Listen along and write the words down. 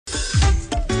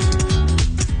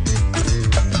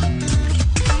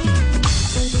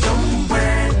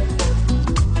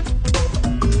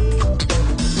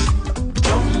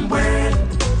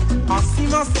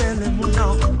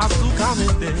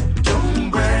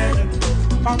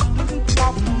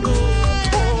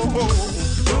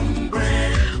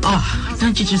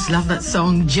you just love that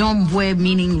song, Jombwe,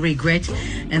 meaning regret?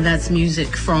 And that's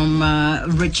music from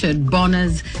Richard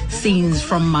Bonner's Scenes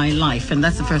from My Life. And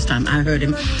that's the first time I heard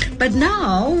him. But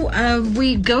now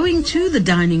we're going to the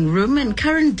dining room, and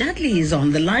Karen Dudley is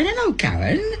on the line. Hello,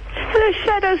 Karen. Hello,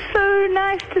 Shadow. So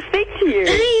nice to speak to you.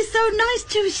 Hey, so nice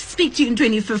to speak to you in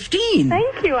 2015.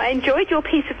 Thank you. I enjoyed your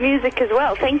piece of music as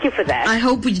well. Thank you for that. I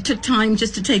hope you took time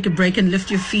just to take a break and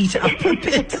lift your feet up a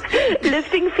bit.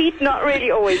 Lifting feet, not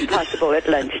really always possible at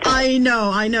lunchtime. I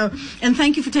know. And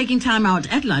thank you for taking time out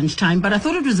at lunchtime, but I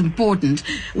thought it was important.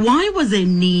 Why was there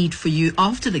need for you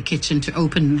after the kitchen to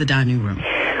open the dining room?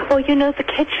 Well, you know, the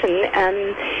kitchen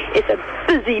is a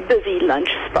busy lunch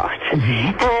spot.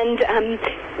 Mm-hmm. And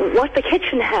what the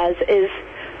kitchen has is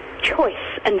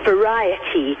choice and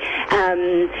variety.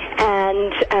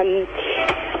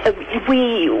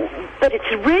 But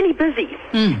it's really busy.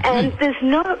 And there's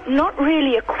not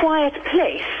really a quiet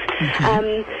place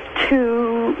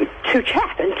to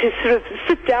chat and to sort of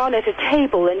sit down at a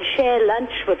table and share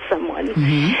lunch with someone.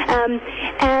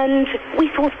 And we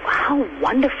thought, how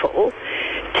wonderful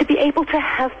to be able to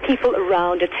have people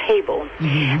around a table.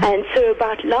 And so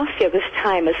about last year this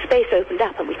time, a space opened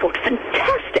up and we thought,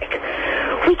 fantastic,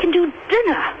 we can do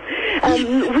dinner.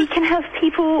 We can have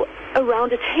people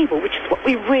around a table, which is what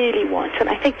we really want. And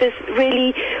I think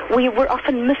we were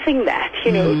often missing that,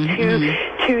 you know,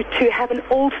 to have an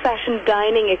old-fashioned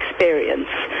dining experience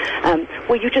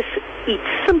where you just eat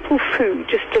simple food,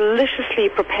 just deliciously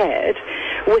prepared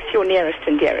with your nearest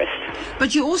and dearest.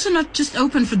 But you're also not just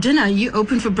open for dinner, you're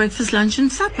open for breakfast, lunch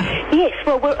and supper. Yes,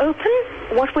 well, we're open.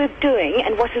 What we're doing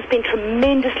and what has been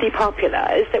tremendously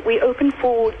popular is that we open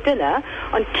for dinner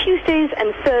on Tuesdays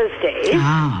and Thursdays.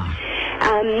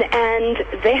 And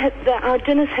our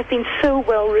dinners have been so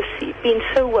well received.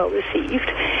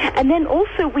 And then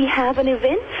also we have an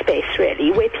event space,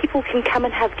 really, where people can come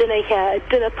and have dinner here, a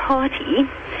dinner party,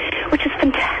 which is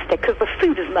fantastic because the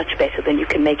food is much better than you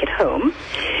can make at home,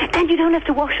 and you don't have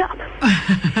to wash up.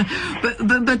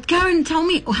 But Karen, tell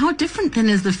me, how different then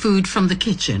is the food from the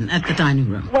kitchen at the dining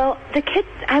room? Well,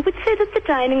 I would say that the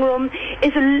dining room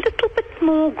is a little bit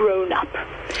more grown up.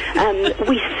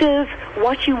 We serve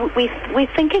we're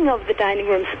thinking of the dining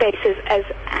room spaces as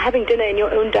having dinner in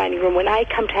your own dining room. When I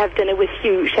come to have dinner with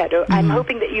you, Shadow, I'm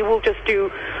hoping that you will just do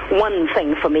one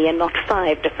thing for me and not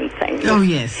 5 different things. Oh,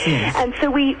 yes. And so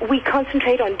we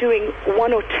concentrate on doing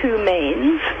 1 or 2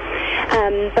 mains,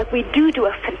 but we do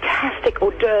a fantastic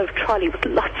hors d'oeuvre trolley with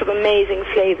lots of amazing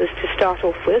flavors to start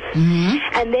off with.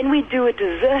 And then we do a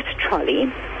dessert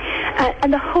trolley.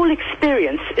 And the whole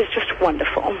experience is just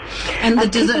wonderful. And the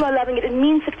people are loving it. It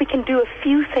means that we can do a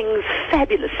few things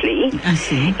fabulously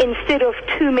instead of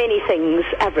too many things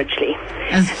averagely.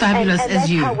 As fabulous and as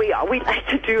you. That's how we are. We like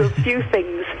to do a few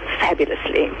things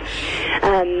fabulously.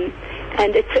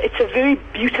 And it's a very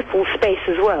beautiful space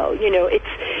as well. You know, it's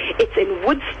in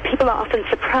woods. People are often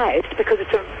surprised because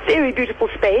it's a very beautiful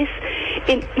space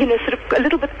in, you know, sort of a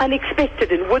little bit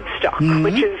unexpected in Woodstock,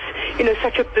 which is, you know,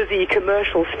 such a busy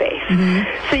commercial space.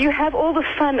 So you have all the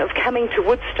fun of coming to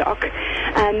Woodstock,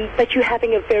 but you're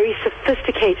having a very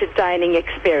sophisticated dining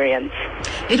experience.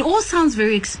 It all sounds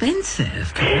very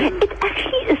expensive. It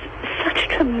actually is such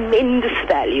tremendous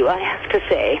value, I have to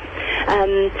say.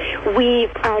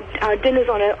 Our dinners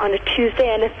on a Tuesday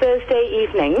and a Thursday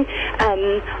evening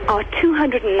are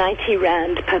 290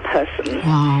 Rand per person.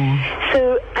 Wow.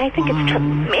 So I think it's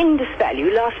tremendous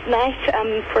value. Last night,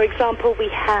 for example, we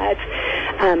had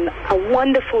a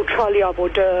wonderful trolley of hors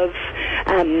d'oeuvres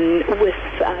with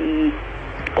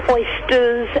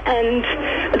oysters and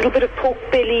a little bit of pork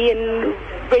belly and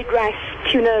red rice,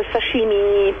 tuna,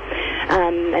 sashimi,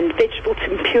 and vegetable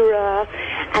tempura.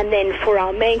 And then for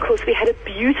our main course, we had a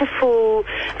beautiful,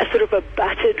 sort of a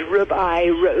buttered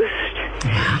ribeye roast.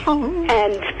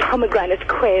 And pomegranate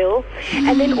quail.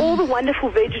 And then all the wonderful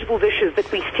vegetable dishes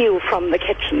that we steal from the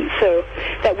kitchen, so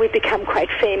that we've become quite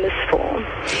famous for.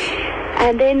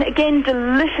 And then, again,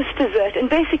 delicious dessert. And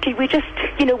basically, we just,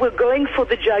 you know, we're going for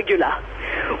the jugular.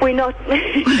 We're not,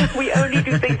 we only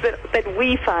do things that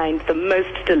we find the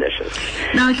most delicious.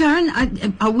 Now, Karen,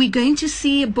 are we going to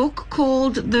see a book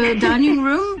called The Dining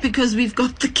Room? Because we've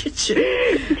got the kitchen.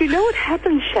 You know what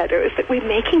happens, Shadow, is that we're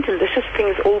making delicious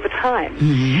things all the time.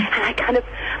 And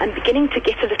I'm beginning to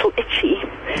get a little itchy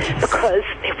because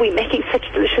we're making such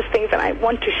delicious things and I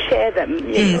want to share them,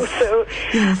 you know. So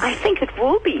I think it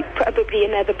will be probably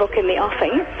another book in the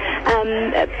offing,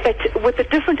 but with a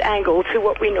different angle to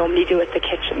what we normally do at the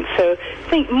kitchen. kitchen. So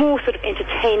think more sort of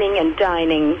entertaining and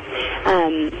dining.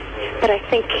 But I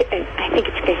think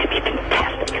it's going to be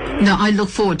fantastic. No, I look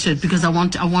forward to it because I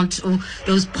want all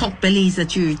those pot bellies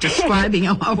that you're describing.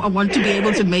 I want to be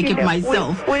able to make it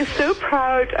myself. We're so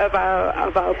proud of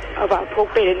our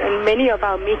pork belly and many of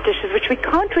our meat dishes, which we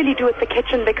can't really do at the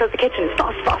kitchen because the kitchen is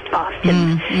fast,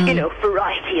 and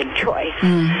variety and choice.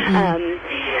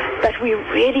 But we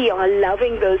really are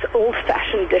loving those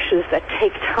old-fashioned dishes that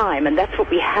take time, and that's what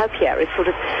we have here. Is sort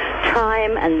of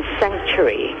time and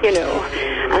sanctuary,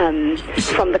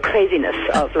 from the craziness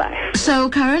of life. So,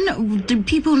 Karen, do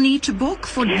people need to book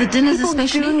for the dinners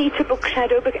especially? People do need to book,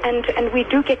 Shadow, and we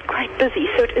do get quite busy,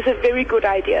 so it is a very good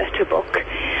idea to book.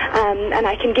 And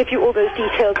I can give you all those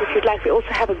details if you'd like. We also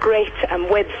have a great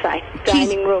website,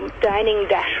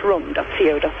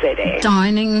 dining-room.co.za.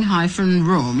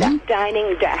 Dining-room.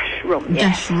 Dining-room.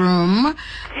 Dash room.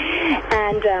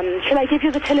 And shall I give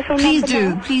you the telephone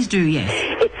number? Please do, yes.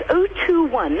 It's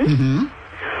 021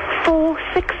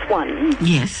 461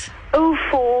 yes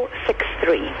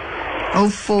 0463.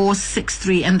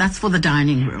 0463, and that's for the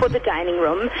dining room. For the dining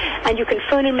room. And you can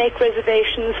phone and make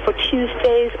reservations for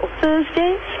Tuesdays or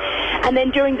Thursdays. And then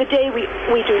during the day, we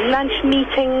do lunch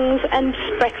meetings and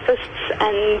breakfasts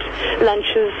and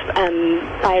lunches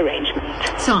by arrangement.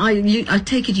 So I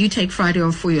take it you take Friday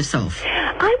off for yourself?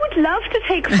 I would love to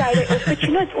take Friday off, but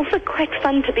it's also quite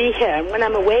fun to be here. When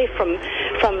I'm away from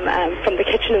the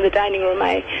kitchen and the dining room,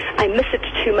 I miss it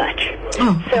too much.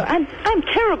 Oh. So I'm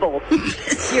terrible.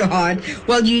 Bless your heart.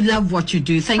 Well, you love what you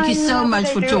do. Thank you so much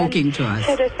for talking to us.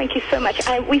 Shadow, thank you so much.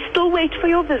 We still wait for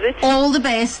your visit. All the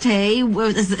best, hey.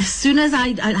 Well, as soon as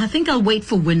I think I'll wait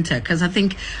for winter because I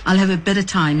think I'll have a better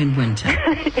time in winter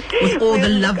with all the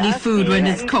lovely food when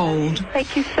it's cold.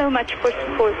 Thank you so much for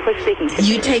speaking to me.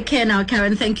 You take care now,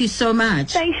 Karen. Thank you so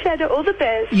much. Thanks, Shadow. All the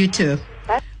best. You too.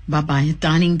 Bye. Bye-bye.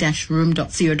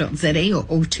 Dining-room.co.za or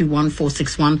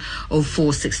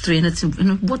 021-461-0463. And it's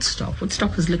in Woodstock.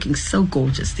 Woodstock is looking so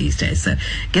gorgeous these days. So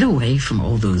get away from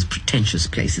all those pretentious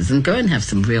places and go and have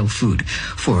some real food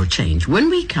for a change. When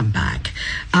we come back,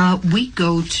 we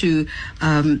go to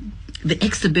the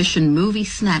exhibition Movie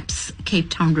Snaps,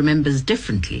 Cape Town Remembers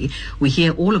Differently. We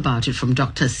hear all about it from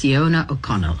Dr. SIONA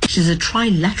O'CONNELL. She's a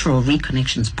Trilateral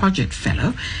Reconnections Project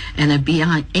Fellow and a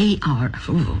BIAR,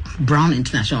 Brown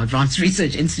International Advanced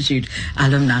Research Institute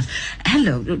alumnus.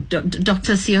 Hello,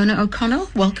 Dr. SIONA O'CONNELL.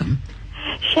 Welcome.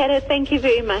 Shadow, thank you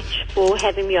very much for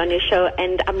having me on your show.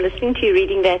 And I'm listening to you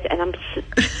reading that, and I'm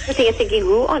sitting and thinking,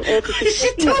 who on earth is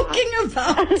she talking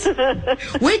about?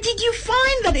 Where did you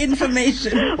find that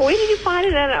information? Where did you find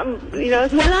it? And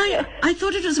well, I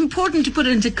thought it was important to put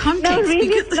it into context. No, really,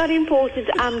 it's not important.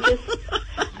 I'm just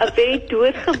a very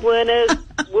doodgewone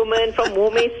woman from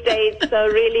warm estates, so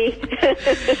really.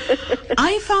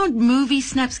 I found Movie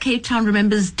Snaps Cape Town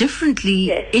Remembers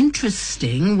Differently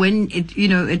interesting when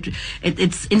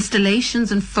it's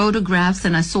installations and photographs,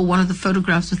 and I saw one of the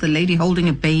photographs with a lady holding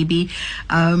a baby,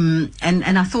 and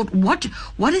I thought, what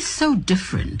is so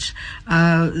different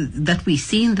that we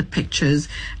see in the pictures,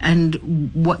 and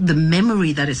what the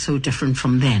memory that is so different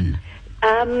from then?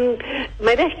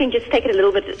 Maybe I can just take it a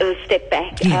little bit of a step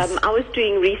back. Yes. I was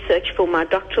doing research for my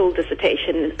doctoral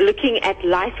dissertation looking at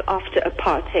life after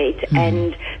apartheid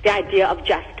and the idea of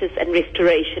justice and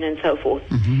restoration and so forth.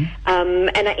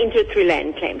 And I entered through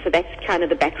land claims, so that's kind of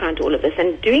the background to all of this.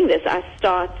 And doing this, I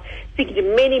start speaking to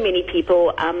many, many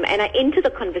people, and I enter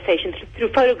the conversation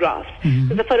through photographs.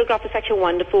 Because the photograph is such a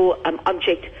wonderful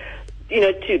object,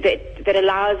 that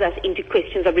allows us into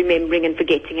questions of remembering and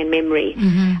forgetting and memory.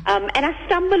 And I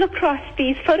stumble across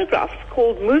these photographs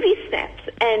called Movie Snaps.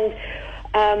 And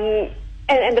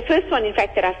the first one, in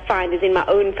fact, that I find is in my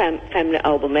own family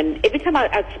album. And every time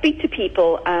I speak to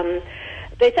people,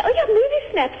 they say, oh, yeah,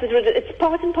 Movie Snaps, it's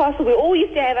part and parcel. We all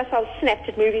used to have ourselves snapped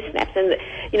at Movie Snaps. And,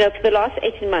 for the last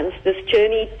 18 months, this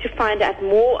journey to find out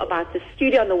more about the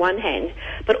studio on the one hand,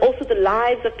 but also the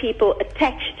lives of people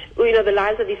attached, the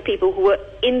lives of these people who were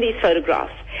in these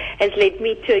photographs, has led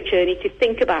me to a journey to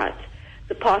think about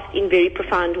the past in very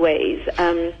profound ways.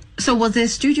 So was there a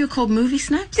studio called Movie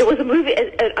Snaps? It was a movie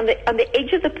on the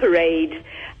edge of the parade.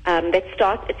 It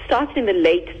started in the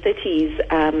late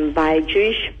 30s by a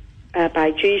Jewish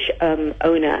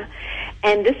owner,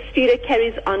 and this studio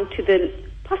carries on to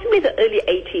possibly the early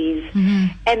 80s.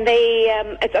 And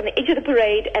it's on the edge of the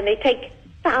parade, and they take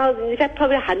thousands, in fact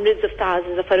probably hundreds of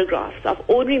thousands of photographs of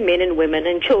ordinary men and women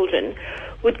and children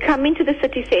would come into the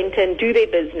city centre and do their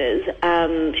business,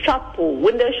 shop or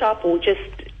window shop, or just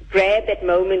grab that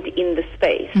moment in the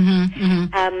space.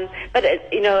 But they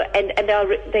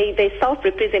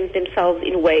self-represent themselves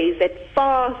in ways that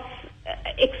far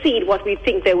exceed what we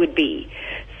think they would be.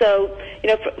 So,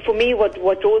 for me, what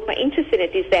draws my interest in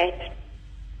it is that,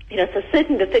 so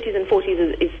certainly the 30s and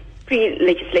 40s is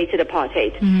pre-legislated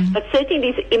apartheid. But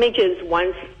certainly these images,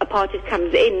 once apartheid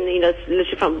comes in,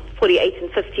 literally from 48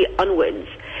 and 50 onwards,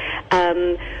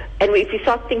 and if you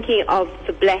start thinking of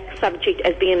the black subject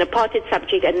as being an apartheid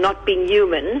subject and not being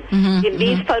human, in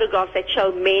these photographs that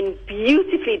show men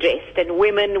beautifully dressed and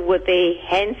women with their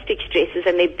hand-stitched dresses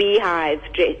and their beehive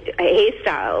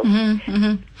hairstyles,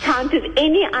 counters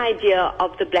any idea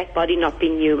of the black body not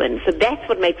being human. So that's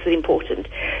what makes it important,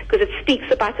 because it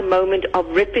speaks about a moment of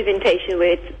representation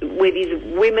where these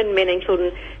women, men and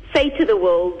children say to the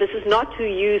world, this is not who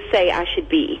you say I should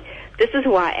be. This is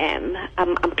who I am.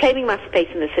 I'm claiming my space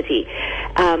in the city.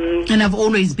 And I've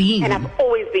always been. And I've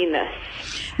always been this.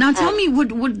 Now tell me, would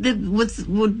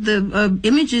the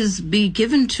images be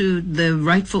given to the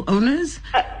rightful owners?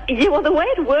 Well, the way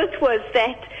it worked was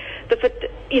that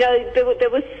there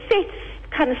were set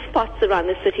kind of spots around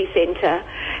the city centre,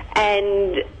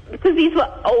 and because these were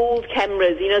old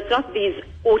cameras, it's not these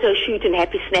auto shoot and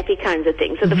happy snappy kinds of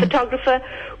things. So the photographer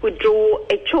would draw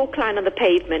a chalk line on the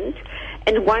pavement.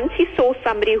 And once he saw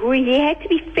somebody who he had to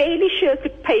be fairly sure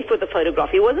could pay for the photograph,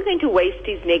 he wasn't going to waste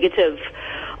his negative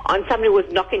on somebody who was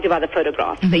not going to buy the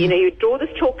photograph. So, he would draw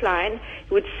this chalk line,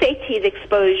 he would set his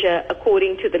exposure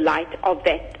according to the light of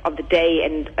the day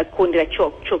and according to that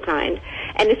chalk line.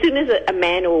 And as soon as a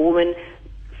man or a woman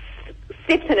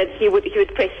steps in it, he would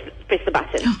press the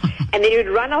button. And then he would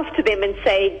run off to them and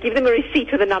say, give them a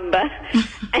receipt with a number,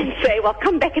 and say, well,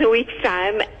 come back in a week's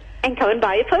time and come and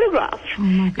buy a photograph.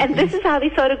 And this is how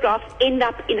these photographs end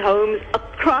up in homes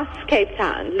across Cape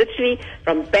Town, literally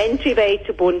from Bantry Bay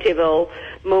to Bonteheuwel,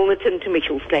 Milnerton to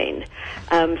Mitchell's Plain.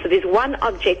 So there's one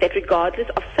object that, regardless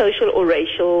of social or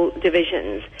racial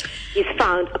divisions, is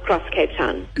found across Cape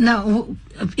Town. Now,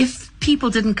 if people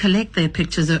didn't collect their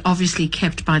pictures, they're obviously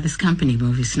kept by this company,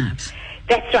 Movie Snaps.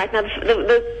 That's right. Now,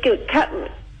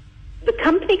 the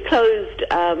company closed,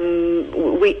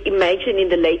 we imagine, in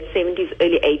the late 70s,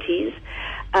 early 80s.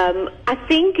 I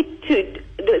think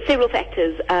several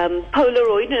factors.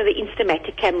 Polaroid, the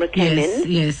Instamatic camera came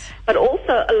in. Yes. But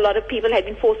also a lot of people had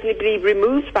been forcibly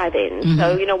removed by then.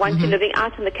 So, once you're living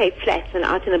out in the Cape Flats and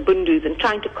out in the Bundus and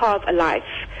trying to carve a life,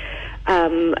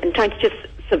 and trying to just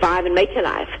survive and make a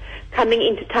life, coming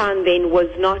into town then was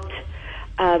not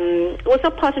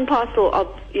part and parcel of,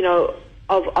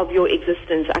 of your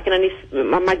existence. I can only,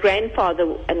 my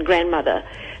grandfather and grandmother,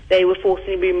 they were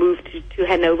forcibly removed to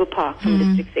Hanover Park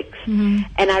from District 6.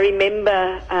 And I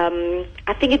remember,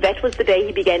 I think that was the day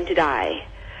he began to die.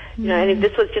 And if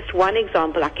this was just one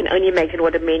example, I can only imagine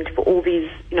what it meant for all these,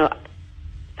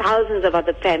 thousands of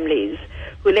other families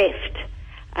who left.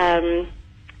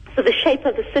 So the shape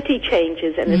of the city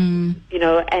changes, and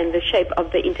and the shape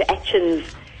of the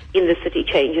interactions in the city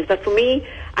changes. But for me,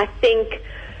 I think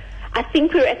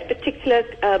we're at a particular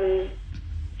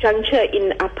juncture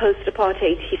in our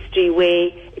post-apartheid history where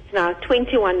it's now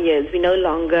 21 years. We're no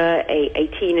longer a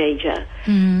teenager.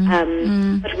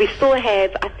 But we still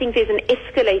have, I think there's an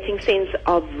escalating sense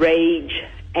of rage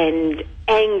and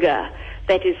anger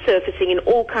that is surfacing in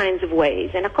all kinds of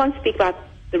ways. And I can't speak about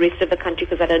the rest of the country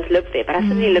because I don't live there, but I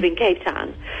certainly live in Cape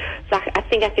Town. So I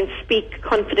think I can speak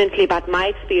confidently about my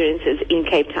experiences in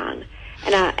Cape Town.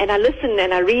 And I listen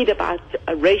and I read about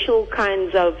racial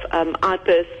kinds of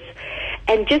outbursts,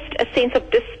 and just a sense of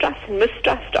distrust and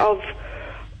mistrust of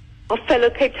fellow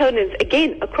Cape Towners,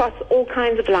 again, across all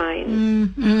kinds of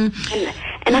lines.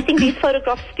 And I think these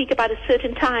photographs speak about a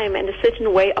certain time and a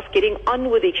certain way of getting on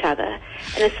with each other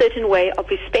and a certain way of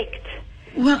respect.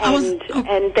 Well,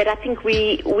 and that I think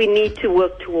we need to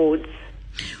work towards.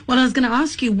 Well, I was going to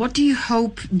ask you, what do you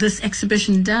hope this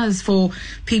exhibition does for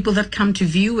people that come to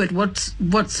view it? What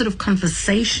sort of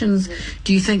conversations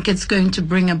do you think it's going to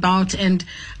bring about, and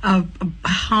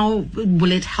how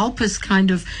will it help us kind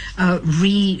of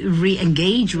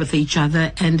re-engage with each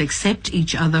other and accept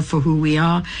each other for who we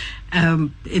are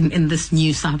in this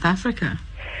new South Africa?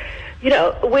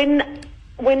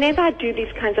 Whenever I do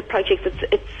these kinds of projects,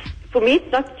 it's for me,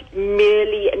 it's not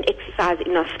merely an exercise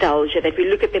in nostalgia that we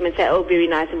look at them and say, oh, very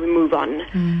nice, and we move on.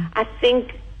 I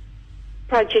think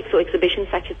projects or exhibitions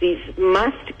such as these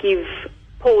must give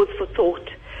pause for thought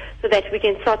so that we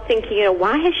can start thinking,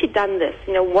 why has she done this?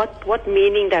 What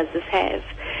meaning does this have?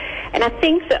 And I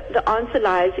think that the answer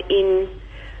lies in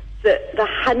the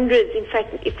hundreds, in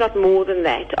fact, if not more than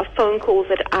that, of phone calls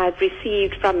that I've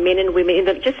received from men and women.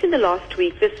 Just in the last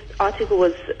week, this article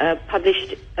was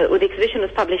published, or the exhibition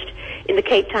was published in the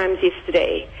Cape Times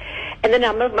yesterday. And then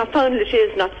my phone literally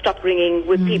has not stopped ringing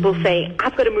with people saying,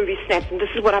 I've got a movie snaps, and this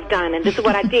is what I've done, and this is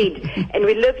what I did, and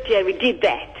we lived here, and we did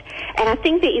that. And I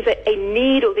think there is a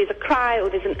need, or there's a cry, or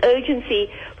there's an urgency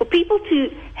for people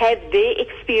to have their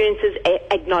experiences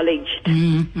acknowledged.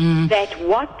 That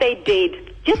what they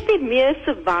did, just their mere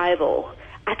survival,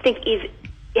 I think is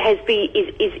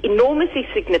enormously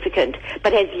significant,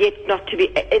 but it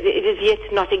is yet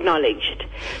not acknowledged.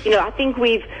 You know, I think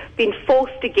we've been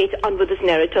forced to get on with this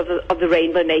narrative of the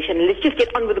Rainbow Nation. Let's just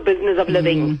get on with the business of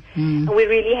living. And we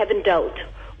really haven't dealt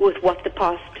with what the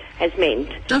past has meant.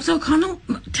 Dr. O'Connell,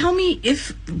 tell me,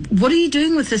 what are you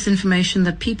doing with this information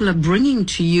that people are bringing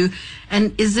to you,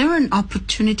 and is there an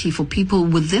opportunity for people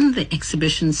within the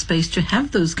exhibition space to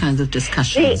have those kinds of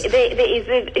discussions? There is.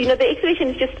 The exhibition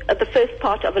is just the first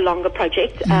part of a longer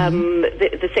project.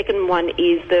 The second one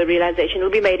is the realization. It will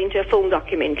be made into a film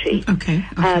documentary. Okay.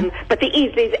 But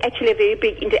there's actually a very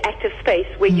big interactive space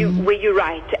where you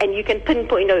write, and you can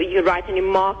pinpoint. You write and you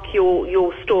mark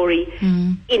your story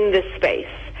in this space.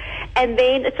 And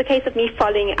then it's a case of me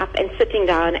following up and sitting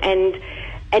down and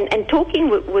talking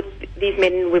with these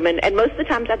men and women. And most of the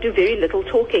times I do very little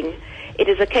talking. It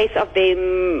is a case of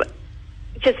them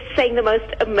just saying the most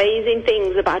amazing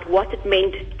things about what it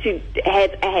meant to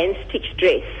have a hand-stitched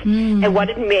dress and what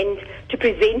it meant to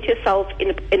present yourself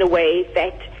in a way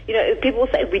that, people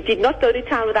say we did not go to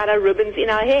town without our ribbons in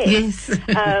our hair. Yes.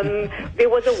 There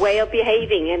was a way of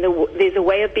behaving, and there's a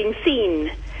way of being seen.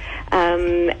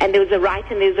 And there was a right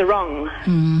and there's a wrong.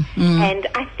 And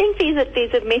I think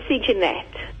there's a message in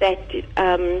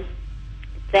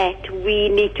that we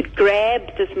need to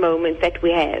grab this moment that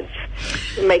we have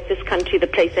to make this country the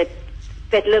place that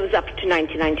lives up to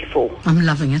 1994. I'm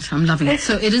loving it.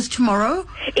 So it is tomorrow?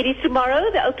 It is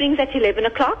tomorrow. The opening's at 11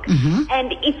 o'clock.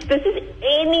 And if this is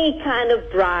any kind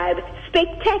of bribe,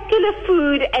 spectacular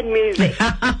food and music.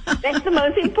 That's the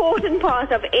most important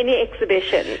part of any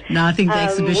exhibition. No, I think the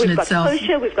exhibition itself. We've got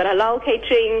kosher, we've got halal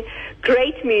catering,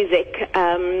 great music.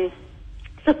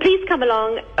 So please come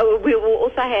along. We will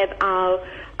also have our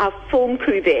film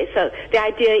crew there. So the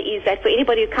idea is that for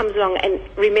anybody who comes along and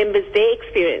remembers their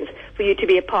experience, for you to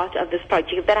be a part of this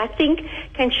project that I think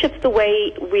can shift the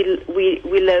way we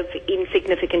live in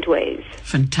significant ways.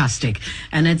 Fantastic.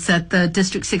 And it's at the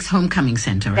District 6 Homecoming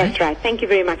Centre, right? That's right. Thank you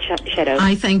very much, Shadow.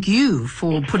 I thank you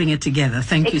for putting it together.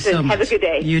 Thank you so much. Have a good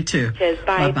day. You too. Cheers.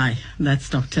 Bye. Bye-bye. That's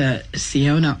Dr.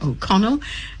 SIONA O'CONNELL,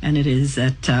 and it is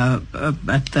at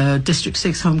the District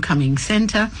 6 Homecoming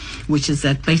Centre, which is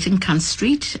at Batencant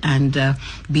Street, and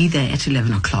be there at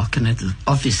 11 o'clock, and it's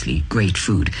obviously great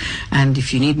food. And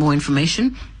if you need more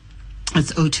information,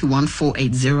 it's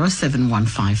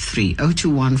 021-480-7153,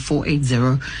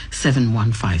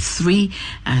 021-480-7153,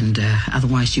 and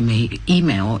otherwise you may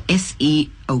email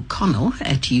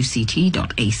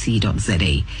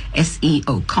seoconnell@uct.ac.za,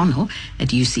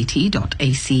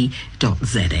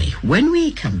 seoconnell@uct.ac.za. When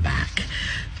we come back,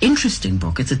 interesting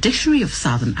book. It's a dictionary of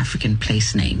Southern African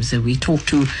place names. We talked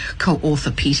to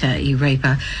co-author Peter E.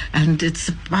 Raper, and it's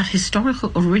about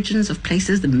historical origins of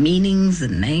places, the meanings, the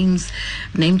names,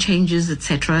 name changes,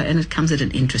 etc., and it comes at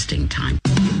an interesting time.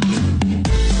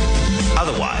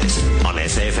 Otherwise on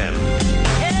SAFM.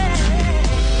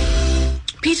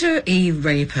 Peter E.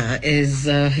 Raper is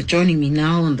joining me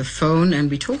now on the phone,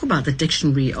 and we talk about the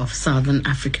Dictionary of Southern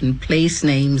African Place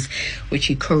Names, which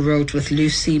he co-wrote with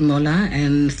Lucy Mola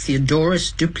and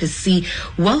Theodorus Duplessis.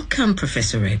 Welcome,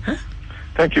 Professor Raper.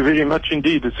 Thank you very much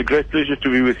indeed. It's a great pleasure to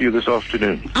be with you this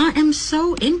afternoon. I am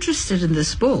so interested in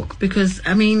this book because,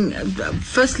 I mean,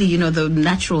 firstly, the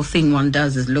natural thing one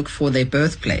does is look for their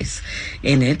birthplace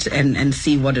in it and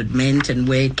see what it meant and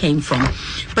where it came from.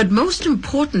 But most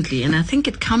importantly, and I think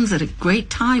it comes at a great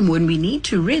time when we need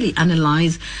to really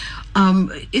analyze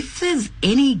if there's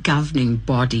any governing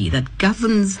body that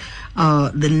governs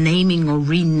the naming or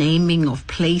renaming of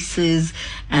places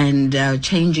and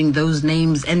changing those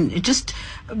names, and just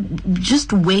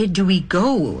where do we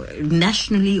go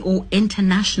nationally or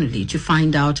internationally to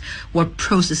find out what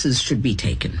processes should be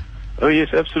taken? Oh,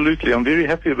 yes, absolutely. I'm very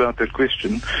happy about that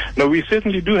question. Now, we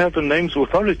certainly do have a names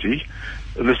authority,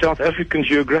 the South African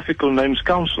Geographical Names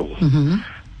Council.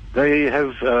 They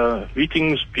have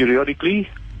meetings periodically.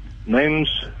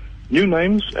 New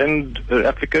names and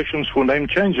applications for name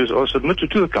changes are submitted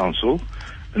to the council,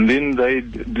 and then they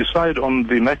decide on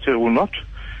the matter or not.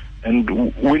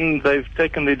 And when they've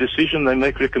taken their decision, they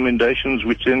make recommendations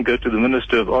which then go to the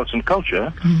Minister of Arts and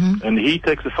Culture, and he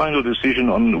takes the final decision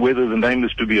on whether the name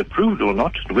is to be approved or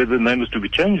not, whether the name is to be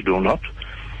changed or not.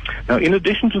 Now, in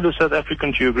addition to the South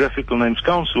African Geographical Names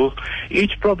Council,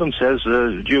 each province has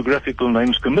a Geographical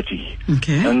Names Committee,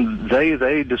 and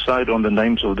they decide on the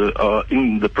names of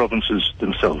in the provinces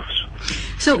themselves.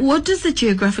 So what does the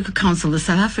Geographical Council, the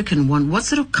South African one, what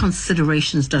sort of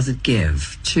considerations does it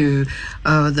give to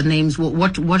the names?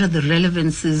 What are the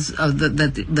relevances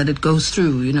that it goes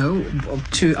through, you know,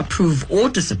 to approve or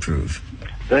disapprove?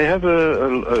 They have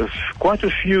quite a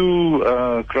few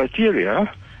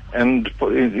criteria, and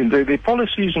the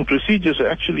policies and procedures are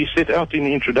actually set out in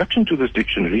the introduction to this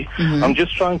dictionary. I'm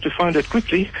just trying to find it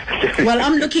quickly. Well,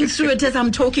 I'm looking through it as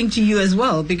I'm talking to you as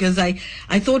well, because I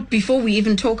thought before we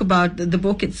even talk about the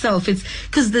book itself, it's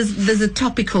because there's a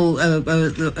topical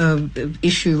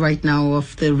issue right now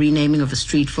of the renaming of a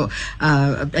street for,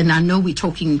 and I know we're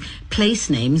talking place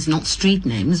names, not street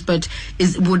names, but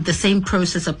would the same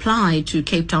process apply to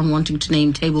Cape Town wanting to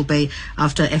name Table Bay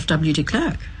after F.W. de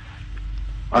Klerk?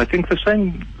 I think the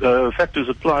same factors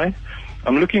apply.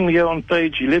 I'm looking here on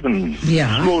page 11,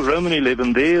 small Roman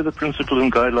 11. There, the principles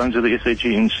and guidelines of the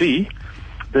SAGNC.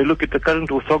 They look at the current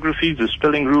orthography, the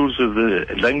spelling rules of the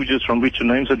languages from which the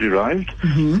names are derived.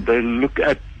 They look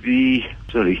at the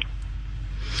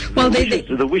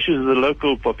wishes of the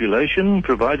local population,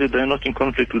 provided they're not in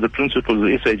conflict with the principles of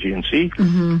the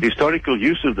SAGNC, historical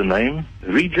use of the name,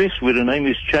 redress where a name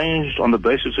is changed on the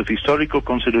basis of historical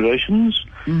considerations,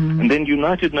 and then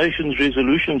United Nations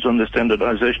resolutions on the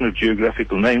standardization of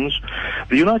geographical names.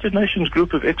 The United Nations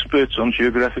group of experts on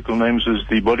geographical names is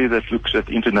the body that looks at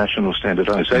international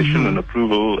standardization and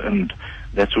approval and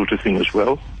that sort of thing as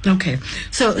well. Okay,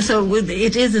 so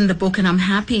it is in the book, and I'm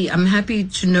happy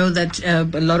to know that a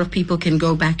lot of people can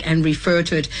go back and refer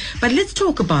to it. But let's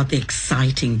talk about the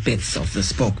exciting bits of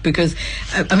this book, because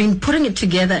I mean, putting it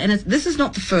together, and this is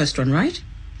not the first one, right?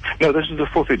 No, this is the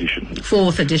fourth edition.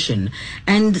 Fourth edition,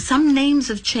 and some names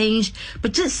have changed,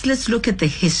 but just let's look at the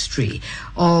history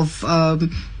of.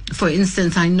 For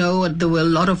instance, I know there were a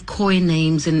lot of Khoi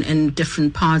names in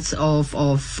different parts of,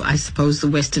 I suppose, the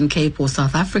Western Cape or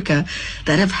South Africa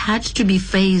that have had to be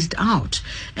phased out.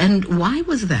 And why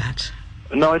was that?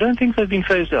 No, I don't think they've been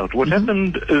phased out. What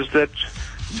happened is that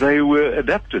they were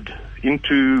adapted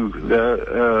into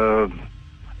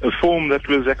a form that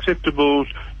was acceptable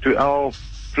to our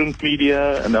print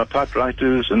media and our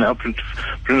typewriters and our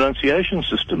pronunciation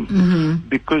system.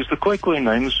 Because the Khoi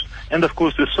names, and of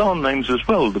course the San names as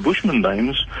well, the Bushman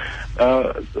names,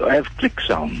 have click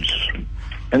sounds.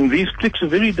 And these clicks are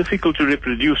very difficult to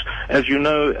reproduce. As you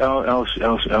know,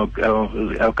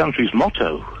 our country's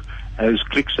motto has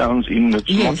click sounds in its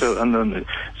motto. And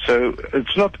so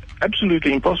it's not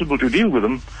absolutely impossible to deal with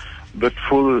them, but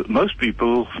for most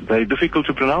people, they're difficult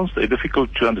to pronounce, they're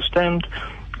difficult to understand,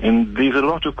 and there's a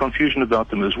lot of confusion about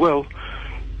them as well.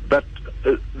 But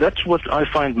that's what I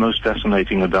find most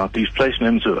fascinating about these place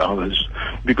names of ours,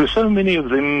 because so many of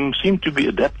them seem to be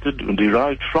adapted and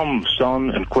derived from San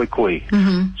and Khoi.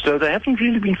 So they haven't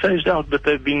really been phased out, but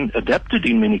they've been adapted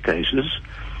in many cases,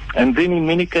 and then in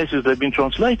many cases they've been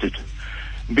translated.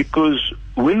 Because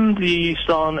when the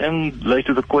San and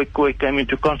later the Khoi came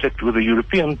into contact with the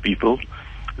European people,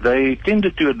 they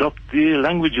tended to adopt their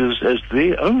languages as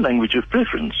their own language of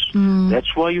preference.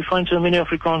 That's why you find so many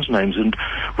Afrikaans names. And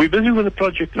we're busy with a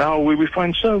project now where we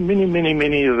find so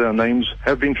many of our names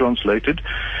have been translated.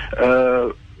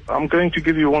 I'm going to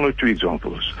give you one or two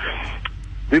examples.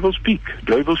 Devil's Peak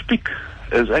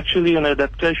is actually an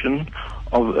adaptation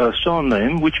of a San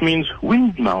name, which means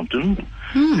Wind Mountain.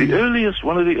 One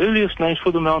of the earliest names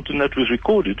for the mountain that was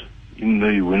recorded in the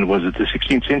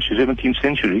 16th century, 17th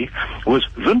century, was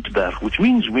Windberg, which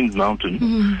means Wind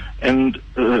Mountain. And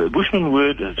Bushman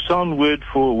word, San word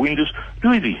for wind is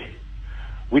Duivi,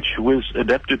 which was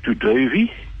adapted to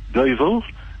Duivi, Duivel,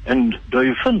 and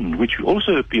Duivin, which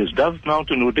also appears Dove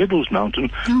Mountain or Devil's Mountain,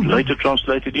 later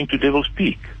translated into Devil's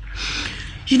Peak.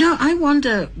 You know, I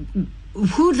wonder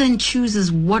who then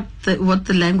chooses what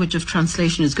the language of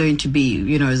translation is going to be.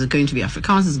 You know, is it going to be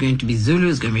Afrikaans? Is it going to be Zulu?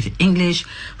 Is it going to be English?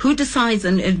 Who decides,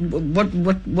 and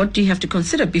what do you have to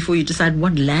consider before you decide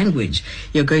what language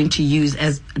you're going to use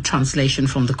as a translation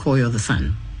from the Khoi or the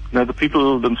San? Now, the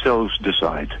people themselves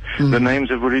decide. The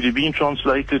names have already been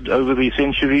translated over the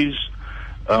centuries.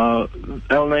 Our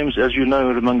names, as you know,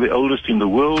 are among the oldest in the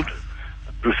world.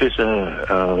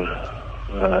 Professor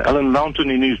Alan Mountain,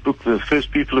 in his book, The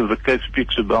First People of the Cape,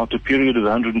 speaks about a period of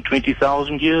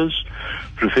 120,000 years.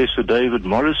 Professor David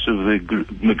Morris of the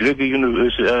McGregor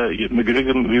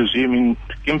Museum in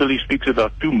Kimberley speaks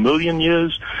about 2 million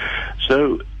years.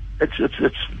 So it's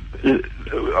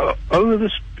over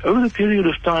the period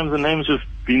of time, the names have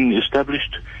been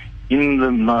established in the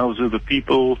mouths of the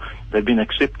people. They've been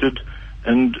accepted.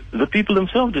 and the people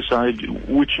themselves decide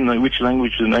which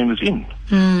language the name is in.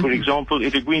 For example,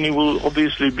 eThekwini will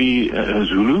obviously be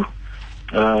Zulu,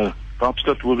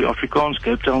 Kaapstad will be Afrikaans,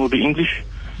 Cape Town will be English.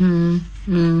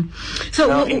 So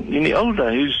now, in the old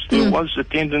days, there was a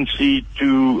tendency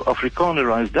to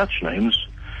Afrikanerize Dutch names,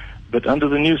 but under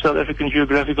the new South African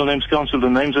Geographical Names Council, the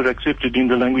names are accepted in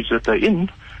the language that they're in,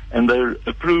 and they're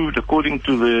approved according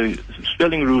to the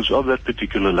spelling rules of that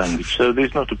particular language. So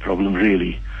there's not a problem,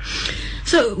 really.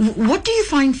 So what do you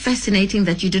find fascinating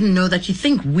that you didn't know that you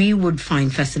think we would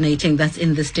find fascinating that's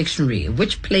in this dictionary?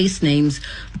 Which place names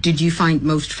did you find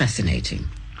most fascinating?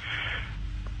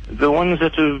 The ones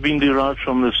that have been derived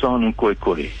from the San and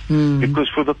Khoikhoi. Because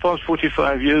for the past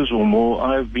 45 years or more,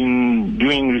 I've been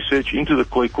doing research into the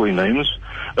Khoikhoi names,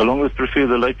 along with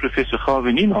the late Professor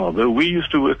Gawie Nienhaber. We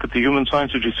used to work at the Human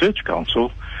Sciences Research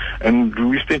Council, and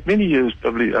we spent many years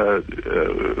probably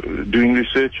doing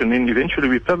research, and then eventually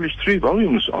we published 3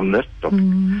 volumes on that topic.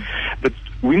 But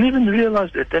we never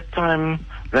realized at that time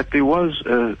that there was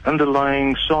an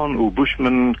underlying San or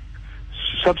Bushman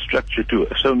substructure to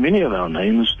so many of our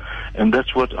names, and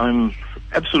that's what I'm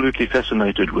absolutely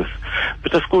fascinated with.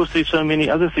 But of course there's so many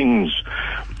other things.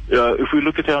 If we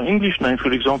look at our English name,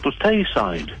 for example,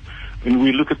 Tayside, when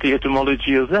we look at the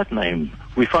etymology of that name,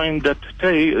 we find that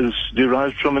Tay is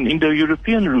derived from an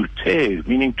Indo-European root, Tay,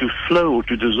 meaning to flow or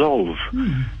to dissolve.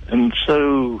 And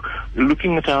so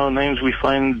looking at our names, we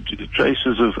find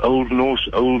traces of Old Norse,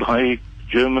 Old High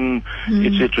German,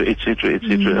 etc., etc.,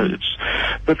 etc.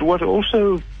 But what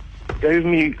also gave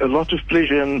me a lot of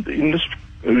pleasure, and in this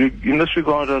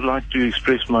regard, I'd like to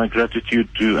express my gratitude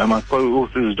to my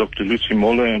co-authors, Dr. Lucy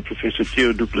Moller and Professor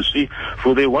Theo Du Plessis,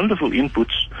 for their wonderful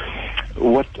inputs.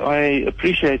 What I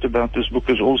appreciate about this book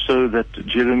is also that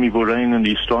Jeremy Borain and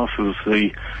the staff of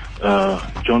the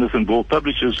Jonathan Ball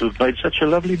Publishers have made such a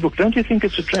lovely book. Don't you think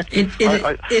it's attractive?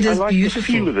 It is like beautiful. The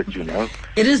feel of it, you know.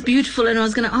 It is beautiful, and I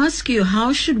was going to ask you,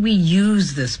 how should we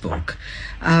use this book?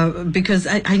 Because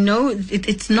I know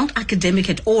it's not academic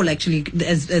at all, actually,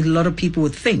 as a lot of people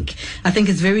would think. I think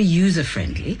it's very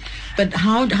user-friendly. But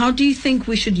how do you think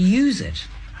we should use it?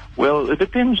 Well, it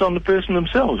depends on the person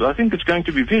themselves. I think it's going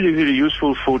to be very, very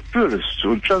useful for tourists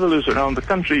or travelers around the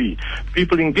country.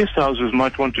 People in guest houses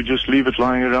might want to just leave it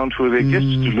lying around for their guests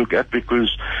to look at, because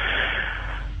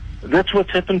that's what's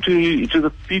happened to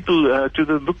the people, to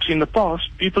the books in the past.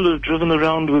 People have driven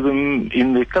around with them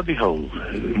in their cubbyhole.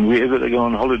 Wherever they go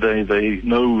on holiday, they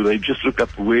just look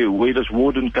up where does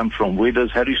Warden come from, where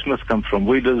does Harry Smith come from,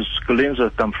 where does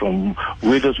Colenza come from,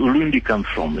 where does Ulundi come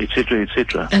from, etc.,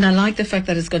 etc. And I like the fact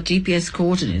that it's got GPS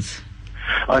coordinates.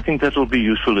 I think that will be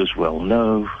useful as well.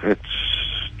 No, it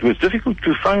was difficult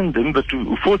to find them, but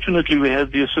fortunately we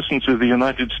had the assistance of the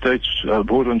United States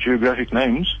Board on Geographic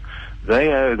Names.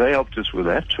 They helped us with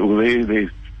that, or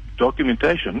their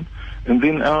documentation, and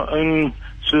then our own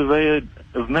surveyor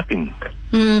of mapping.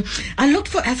 I looked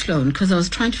for Athlone because I was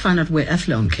trying to find out where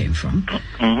Athlone came from.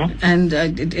 And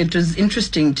it was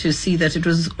interesting to see that it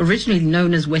was originally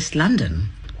known as West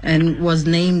London and was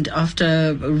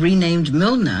renamed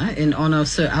Milner in honor of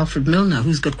Sir Alfred Milner,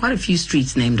 who's got quite a few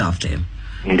streets named after him.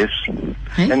 Yes.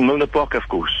 Hey? And Milner Park, of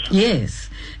course. Yes.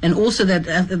 And also that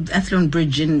Athlone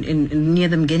Bridge in near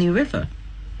the Mgeni River.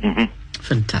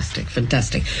 Fantastic,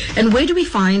 fantastic. And where do we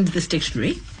find this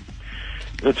dictionary?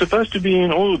 It's supposed to be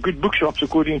in all good bookshops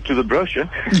according to the brochure.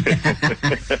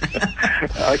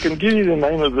 I can give you the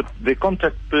name of the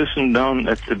contact person down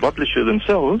at the publisher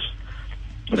themselves.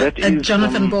 That is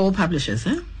Jonathan Ball Publishers,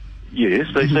 huh? Yes,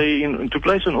 they say to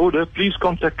place an order, please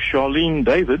contact Charlene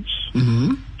Davids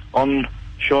on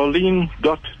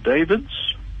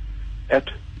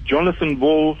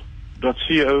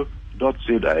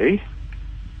charlene.davids@jonathanball.co.za.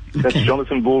 That's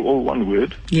Jonathan Ball, all one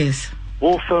word. Yes.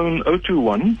 Or phone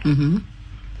 021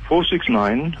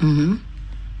 469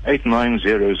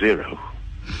 8900.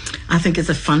 I think it's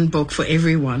a fun book for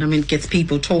everyone. I mean, it gets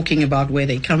people talking about where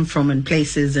they come from and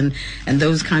places and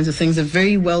those kinds of things. A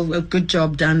good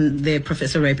job done there,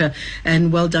 Professor Raper,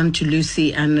 and well done to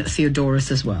Lucy and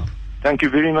Theodorus as well. Thank you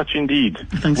very much indeed.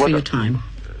 Thanks for your time.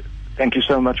 Thank you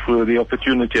so much for the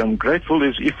opportunity. I'm grateful.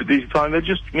 If I may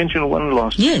just mention one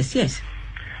last. Yes.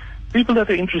 People that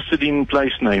are interested in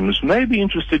place names may be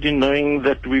interested in knowing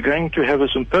that we're going to have a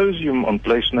symposium on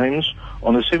place names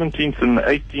on the 17th and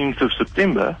 18th of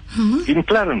September in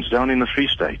Clarence, down in the Free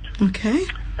State. Okay.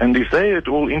 And if they're at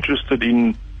all interested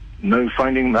in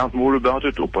finding out more about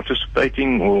it or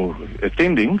participating or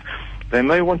attending, they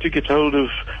may want to get hold of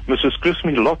Mrs.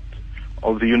 Chrismy Lott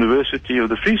of the University of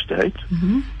the Free State.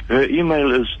 Her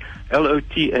email is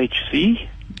LOTHC.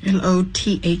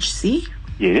 LOTHC?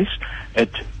 Yes, at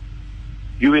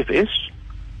UFS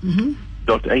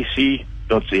 .ac.za.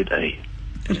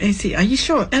 .ac. Are you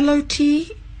sure?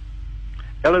 L-O-T?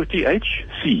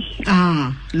 L-O-T-H-C.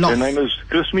 Loth. The name is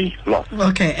Chrismy Loth.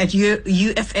 Okay, at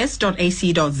ufs.ac.za.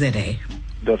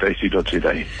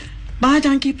 .ac.za. Baie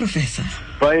dankie, Professor.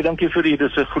 Baie dankie vir u.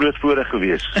 Dit is 'n groot voorreg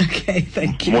geweest. Okay,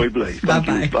 thank you. Mooi bly.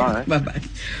 Bye-bye. Bye. Bye-bye.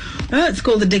 Well, it's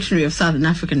called the Dictionary of Southern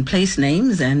African Place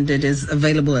Names, and it is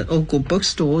available at all good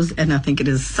bookstores, and I think it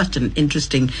is such an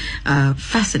interesting,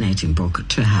 fascinating book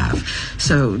to have.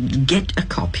 So get a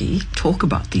copy, talk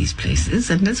about these places,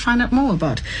 and let's find out more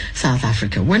about South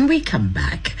Africa. When we come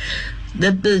back,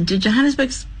 the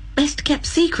Johannesburg's best kept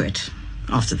secret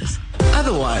after this.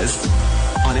 Otherwise,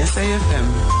 on SAFM.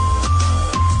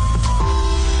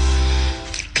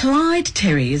 CLYDE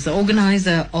TERRY is the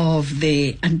organizer of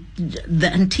the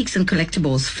Antiques and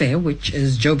Collectables Fair, which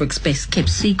is Joburg's best kept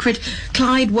secret.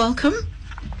 Clyde, welcome.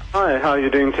 Hi, how are you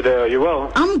doing today? Are you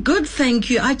well? I'm good, thank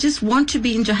you. I just want to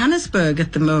be in Johannesburg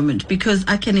at the moment because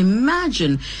I can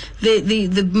imagine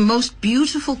the most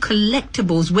beautiful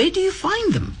collectibles. Where do you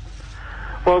find them?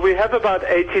 Well, we have about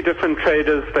 80 different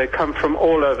traders. They come from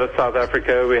all over South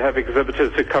Africa. We have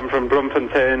exhibitors who come from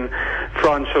Bloemfontein,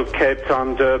 Franschhoek, Cape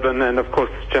Town, Durban, and of course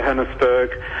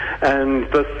Johannesburg. And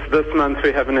this month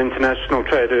we have an international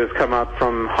trader who's come out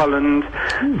from Holland.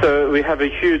 So we have a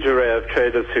huge array of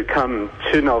traders who come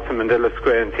to Nelson Mandela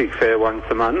Square Antique Fair once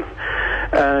a month.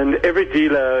 And every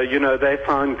dealer, they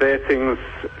find their things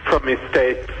from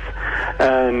estates.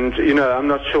 And, I'm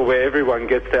not sure where everyone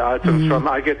gets their items from.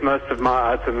 I get most of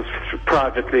my items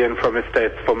privately and from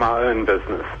estates for my own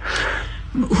business.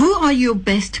 Who are your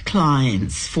best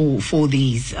clients for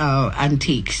these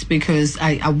antiques? Because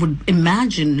I would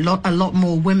imagine a lot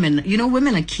more women.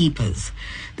 Women are keepers.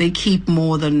 They keep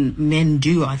more than men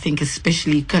do, I think,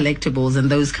 especially collectibles and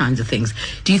those kinds of things.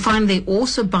 Do you find they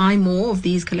also buy more of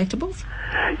these collectibles?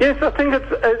 Yes, I think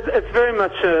it's very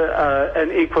much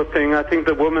an equal thing. I think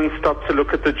the woman stops to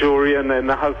look at the jewelry and then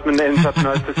the husband ends up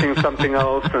noticing something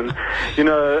else. And,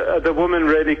 the woman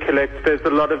really collects. There's a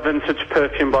lot of vintage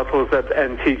perfume bottles at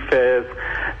antique fairs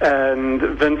and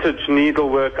vintage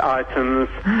needlework items.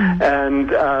 And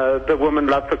the woman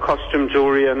loves the costume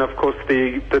jewelry and, of course,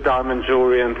 the diamond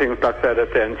jewelry and things like that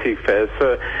at the antique fairs.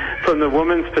 So from the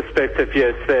woman's perspective,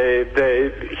 yes, they're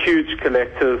huge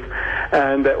collectors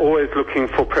and they're always looking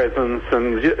for presents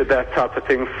and that type of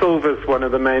thing. Silver is one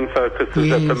of the main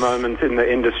focuses at the moment in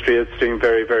the industry. It's doing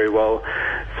very, very well.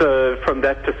 So from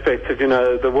that perspective,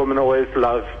 the women always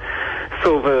love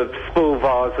silver spool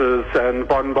vases and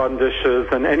bonbon dishes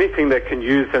and anything they can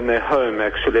use in their home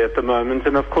actually at the moment.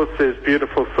 And of course there's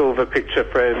beautiful silver picture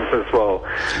frames as well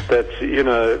that,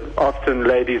 often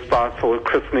ladies buy for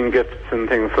christening gifts and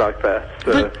things like that.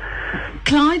 So. But,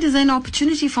 Clyde, is there an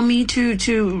opportunity for me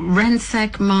to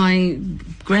ransack my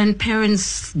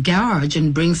grandparents' garage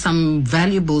and bring some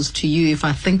valuables to you if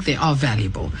I think they are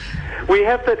valuable? We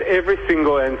have that every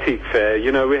single antique fair.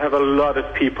 We have a lot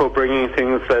of people bringing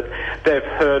things that they've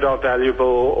heard are valuable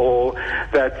or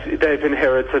that they've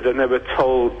inherited and they were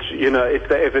told, if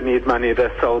they ever need money, they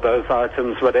sell those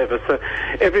items, whatever. So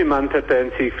every month at the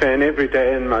antique fair and every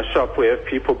day in my shop, we have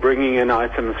people bringing in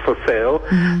items for sale.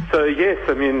 So yes,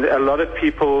 a lot of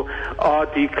people are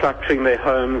decluttering their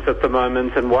homes at the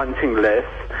moment and wanting less.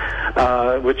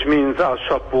 Which means our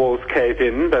shop walls cave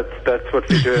in. That's what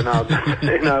we do in our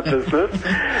business.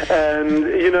 And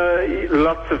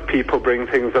lots of people bring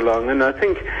things along. And I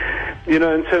think in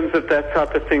terms of that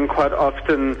type of thing, quite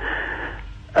often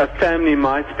a family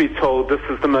might be told this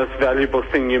is the most valuable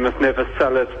thing, you must never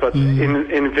sell it, but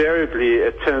invariably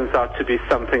it turns out to be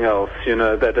something else,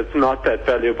 that it's not that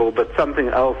valuable, but something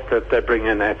else that they bring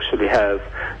in actually has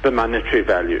the monetary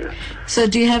value. So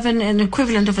do you have an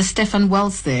equivalent of a Stefan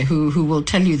Wells there who will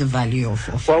tell you the value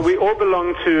of Well, we all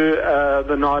belong to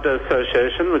the NADA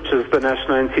Association, which is the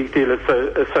National Antique Dealer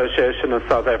Association of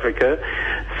South Africa.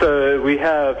 So we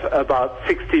have about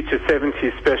 60 to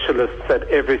 70 specialists at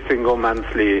every single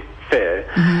monthly fair,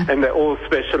 and they all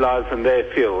specialize in their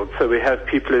field. So we have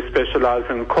people who specialize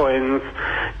in coins,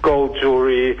 gold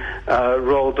jewelry,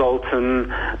 Roald Dalton,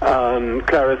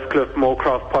 Clarice Cliff,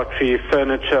 Moorcraft pottery,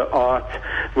 furniture, art.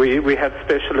 We have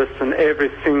specialists in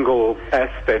every single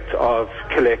aspect of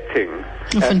collecting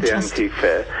at the antique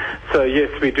fair. So yes,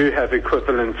 we do have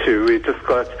equivalent too. We just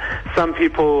got some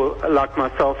people like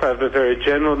myself have a very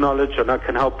general knowledge and I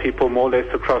can help people more or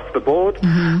less across the board.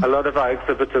 A lot of our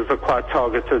exhibitors are quite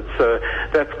targeted, So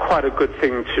that's quite a good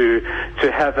thing to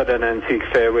have at an antique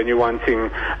fair when you're wanting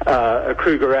a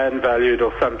Krugerrand valued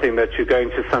or something, that you're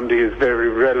going to somebody who's very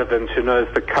relevant, who knows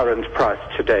the current price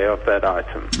today of that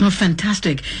item. Oh,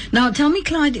 fantastic. Now, tell me,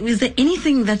 Clyde, is there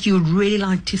anything that you'd really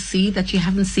like to see that you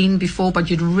haven't seen before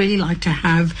but you'd really like to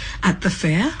have at the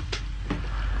fair?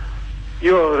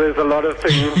 There's a lot of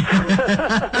things.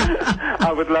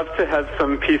 I would love to have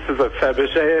some pieces of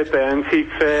Fabergé at the antique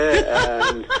fair,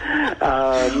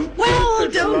 and well,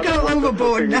 don't go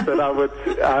overboard now. That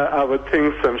I would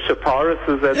think some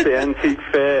Chaparuses at the antique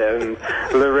fair, and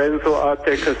Lorenzo Art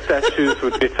Deco statues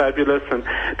would be fabulous, and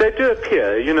they do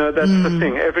appear. That's the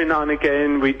thing. Every now and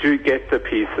again, we do get the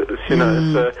pieces.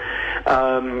 So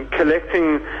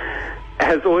collecting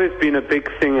has always been a big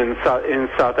thing in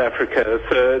South Africa.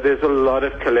 So there's a lot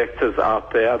of collectors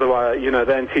out there. Otherwise,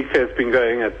 the antique fair's been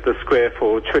going at the square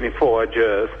for 24 odd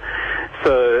years.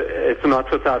 So it's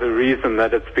not without a reason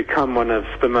that it's become one of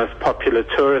the most popular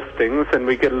tourist things, and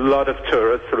we get a lot of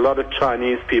tourists. A lot of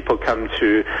Chinese people come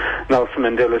to Nelson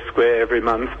Mandela Square every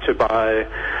month to buy,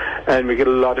 and we get a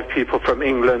lot of people from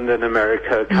England and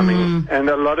America coming, and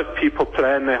a lot of people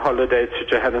plan their holiday to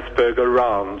Johannesburg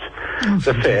around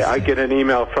the fair. I get an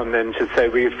email from them to say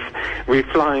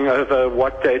we're flying over.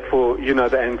 What date will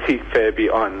the antique fair be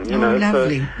on?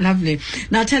 Lovely, lovely.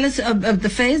 Now tell us of the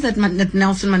fairs at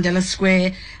Nelson Mandela Square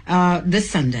this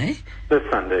Sunday. This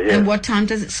Sunday, yes. And what time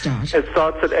does it start? It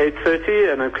starts at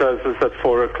 8:30 and it closes at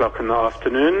 4 o'clock in the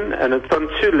afternoon. And it's on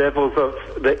two levels of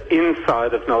the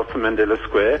inside of Nelson Mandela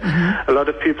Square. A lot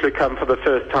of people who come for the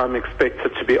first time expect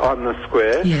it to be on the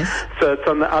square. Yes. So it's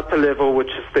on the upper level, which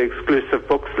is the exclusive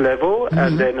books level,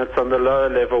 and then it's on the lower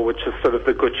level, which is sort of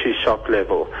the Gucci shop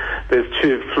level. There's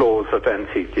two floors of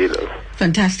antique dealers.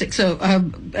 Fantastic. So,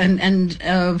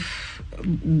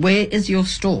 where is your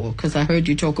store? Because I heard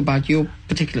you talk about your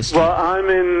particular store. Well, I'm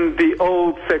in the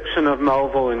old section of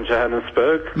Melville in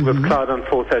Johannesburg with Clyde on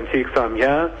 4th Antiques. I'm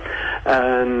here,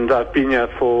 and I've been here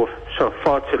for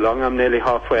far too long. I'm nearly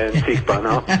halfway antique by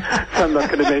now, so I'm not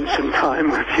going to mention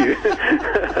time with you.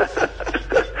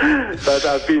 But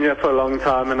I've been here for a long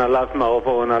time, and I love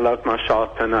Melville, and I love my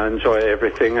shop, and I enjoy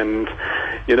everything. And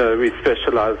we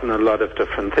specialize in a lot of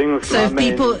different things. So if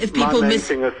people my main miss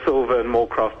thing is silver and more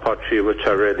craft pottery, which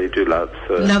I really do love.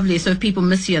 So. Lovely. So if people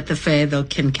miss you at the fair, they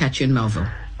can catch you in Melville.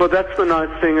 Well, that's the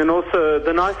nice thing. And also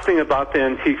the nice thing about the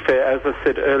antique fair, as I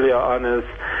said earlier on, is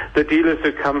the dealers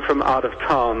who come from out of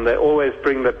town, they always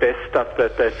bring the best stuff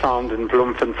that they found in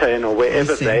Bloemfontein or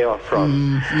wherever they are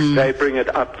from. They bring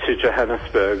it up to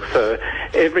Johannesburg. So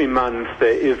every month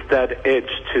there is that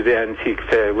edge to the antique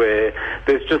fair where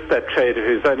there's just that trader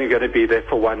who's only going to be there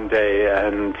for one day,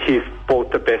 and he's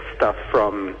bought the best stuff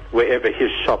from wherever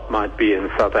his shop might be in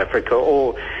South Africa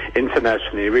or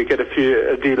internationally. We get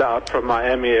a dealer out from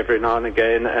Miami every now and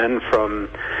again, and from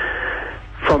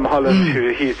Holland, who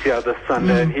he's here this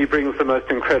Sunday, and he brings the most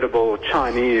incredible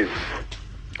Chinese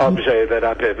objet that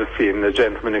I've ever seen. The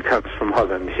gentleman who comes from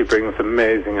Holland, he brings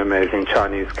amazing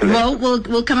Chinese collections. Well,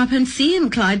 we'll come up and see him,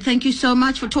 Clyde. Thank you so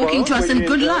much for talking to us, and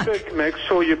good luck. Make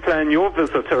sure you plan your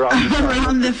visit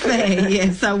around the fair.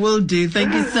 Yes, I will do.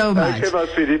 Thank you so much. Okay, my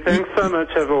sweetie. Thanks so much.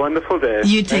 Have a wonderful day.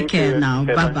 You take care now.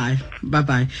 Bye-bye.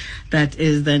 Bye-bye. That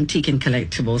is the Antique and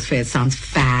Collectables Fair. It sounds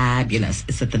fabulous.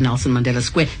 It's at the Nelson Mandela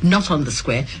Square, not on the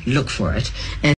square. Look for it.